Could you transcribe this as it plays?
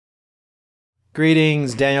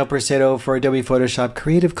Greetings, Daniel Percedo for Adobe Photoshop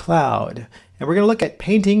Creative Cloud. And we're going to look at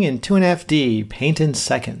painting in 2.5D, paint in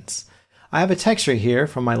seconds. I have a texture here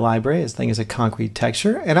from my library. This thing is a concrete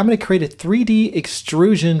texture, and I'm going to create a 3D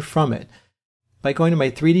extrusion from it by going to my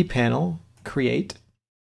 3D panel, Create,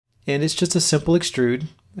 and it's just a simple extrude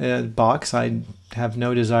box. I have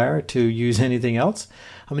no desire to use anything else.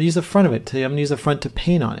 I'm going to use the front of it. I'm going to use the front to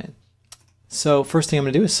paint on it. So first thing I'm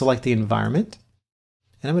going to do is select the environment.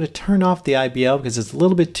 And I'm going to turn off the IBL because it's a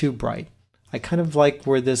little bit too bright. I kind of like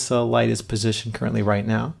where this light is positioned currently right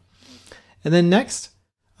now. And then next,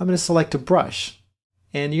 I'm going to select a brush.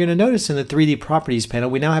 And you're going to notice in the 3D Properties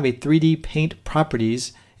panel, we now have a 3D Paint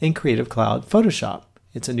Properties in Creative Cloud Photoshop.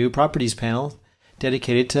 It's a new Properties panel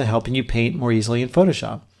dedicated to helping you paint more easily in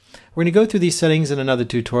Photoshop. We're going to go through these settings in another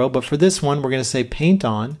tutorial, but for this one, we're going to say Paint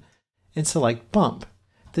On and select Bump.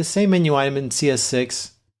 The same menu item in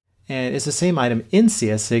CS6. And it's the same item in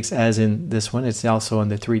CS6 as in this one. It's also on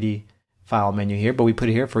the 3D file menu here, but we put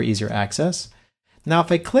it here for easier access. Now if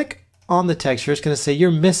I click on the texture, it's going to say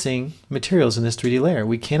you're missing materials in this 3D layer.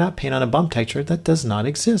 We cannot paint on a bump texture. That does not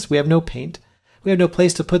exist. We have no paint. We have no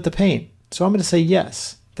place to put the paint. So I'm going to say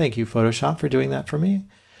yes. Thank you, Photoshop, for doing that for me.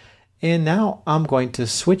 And now I'm going to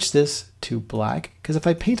switch this to black, because if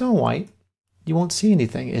I paint on white, you won't see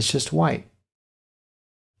anything. It's just white.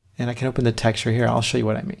 And I can open the texture here. I'll show you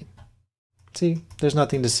what I mean. See, there's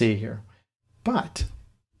nothing to see here. But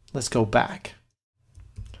let's go back.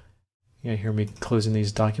 You're going to hear me closing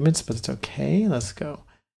these documents, but it's okay. Let's go.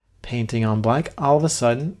 Painting on black. All of a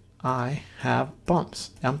sudden, I have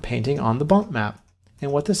bumps. I'm painting on the bump map.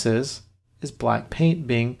 And what this is black paint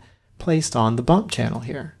being placed on the bump channel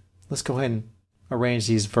here. Let's go ahead and arrange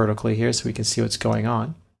these vertically here so we can see what's going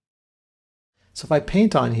on. So if I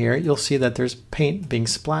paint on here, you'll see that there's paint being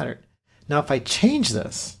splattered. Now if I change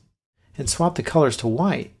this and swap the colors to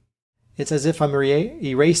white, it's as if I'm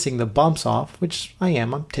erasing the bumps off, which I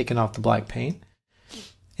am. I'm taking off the black paint,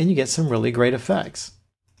 and you get some really great effects.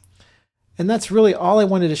 And that's really all I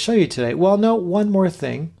wanted to show you today. Well, no, one more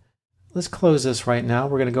thing. Let's close this right now.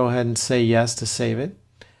 We're going to go ahead and say yes to save it.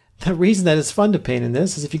 The reason that it's fun to paint in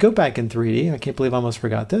this is if you go back in 3D, I can't believe I almost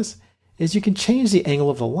forgot this, is you can change the angle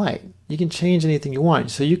of the light. You can change anything you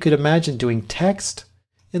want. So you could imagine doing text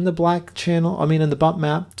in the black channel, in the bump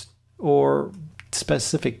map, or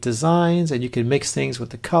specific designs, and you can mix things with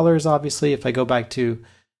the colors. Obviously, if I go back to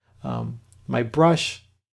my brush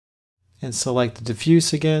and select the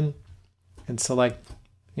diffuse again and select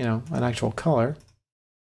an actual color,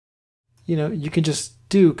 you can just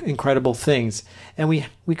do incredible things. And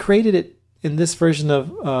we created it in this version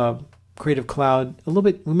of Creative Cloud a little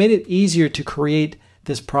bit. We made it easier to create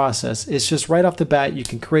this process. It's just right off the bat you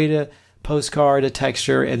can create a postcard, a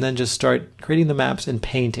texture, and then just start creating the maps and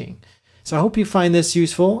painting. So I hope you find this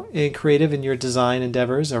useful and creative in your design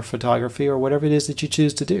endeavors or photography or whatever it is that you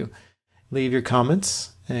choose to do. Leave your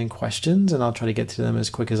comments and questions, and I'll try to get to them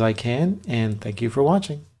as quick as I can. And thank you for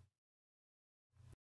watching.